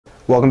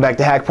Welcome back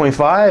to Hack Point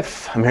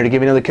 5. I'm here to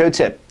give you another code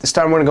tip. This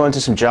time we're going to go into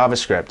some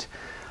JavaScript.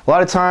 A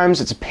lot of times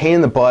it's a pain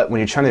in the butt when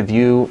you're trying to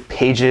view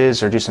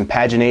pages or do some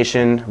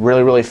pagination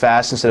really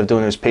fast instead of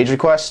doing those page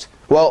requests.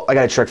 Well, I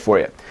got a trick for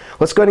you.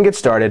 Let's go ahead and get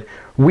started.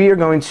 We are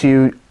going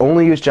to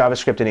only use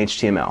JavaScript and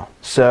HTML.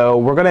 So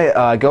we're going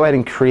to go ahead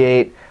and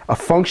create a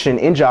function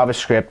in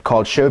JavaScript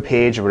called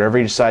showPage or whatever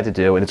you decide to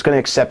do, and it's going to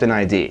accept an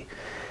ID.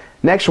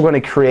 Next, we're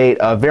going to create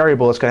a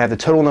variable that's going to have the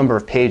total number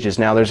of pages.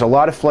 Now, there's a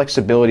lot of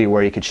flexibility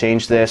where you could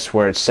change this,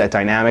 where it's set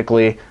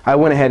dynamically. I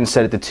went ahead and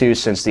set it to 2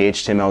 since the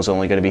HTML is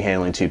only going to be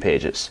handling 2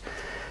 pages.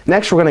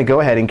 Next, we're going to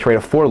go ahead and create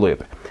a for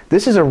loop.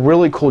 This is a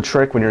really cool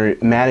trick when you're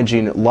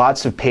managing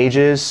lots of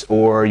pages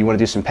or you want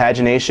to do some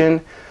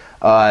pagination.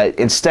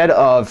 Instead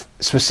of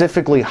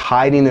specifically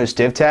hiding those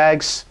div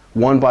tags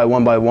one by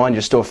one,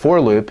 just do a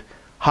for loop,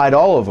 hide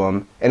all of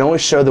them, and only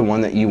show the one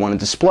that you want to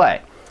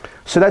display.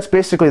 So that's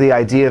basically the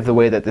idea of the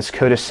way that this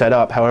code is set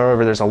up.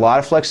 However, there's a lot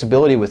of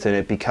flexibility within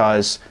it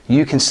because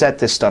you can set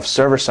this stuff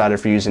server-side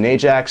if you're using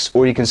Ajax,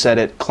 or you can set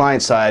it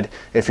client-side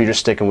if you're just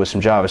sticking with some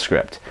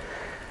JavaScript.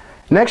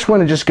 Next, we're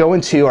going to just go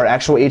into our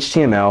actual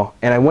HTML,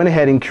 and I went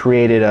ahead and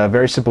created a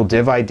very simple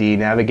div ID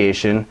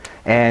navigation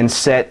and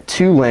set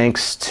 2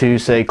 links to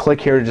say, click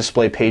here to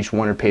display page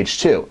 1 or page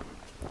 2.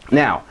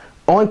 Now,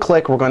 on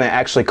click, we're going to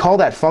actually call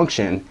that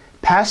function,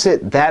 pass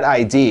it that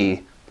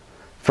ID.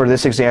 For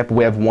this example,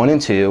 we have 1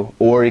 and 2,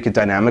 or you could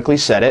dynamically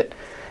set it,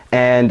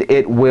 and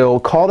it will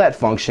call that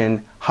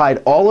function,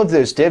 hide all of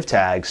those div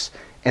tags,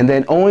 and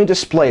then only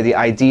display the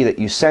ID that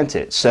you sent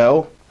it.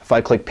 So if I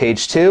click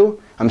page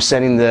 2, I'm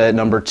sending the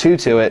number 2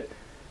 to it,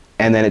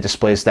 and then it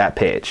displays that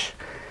page.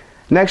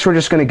 Next, we're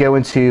just going to go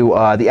into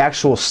the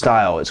actual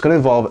style. It's going to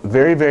involve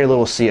very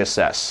little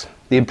CSS.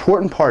 The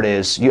important part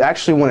is you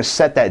actually want to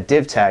set that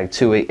div tag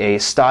to a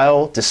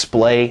style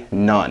display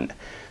none.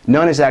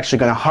 None is actually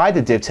going to hide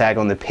the div tag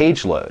on the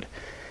page load.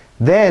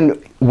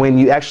 Then when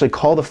you actually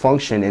call the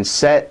function and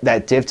set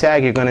that div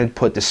tag, you're going to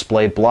put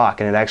display block,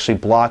 and it actually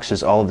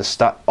blocks all of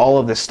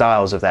the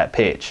styles of that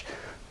page,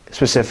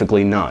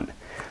 specifically none.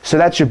 So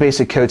that's your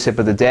basic code tip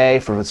of the day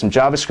for some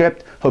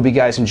JavaScript. Hope you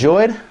guys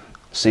enjoyed.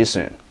 See you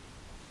soon.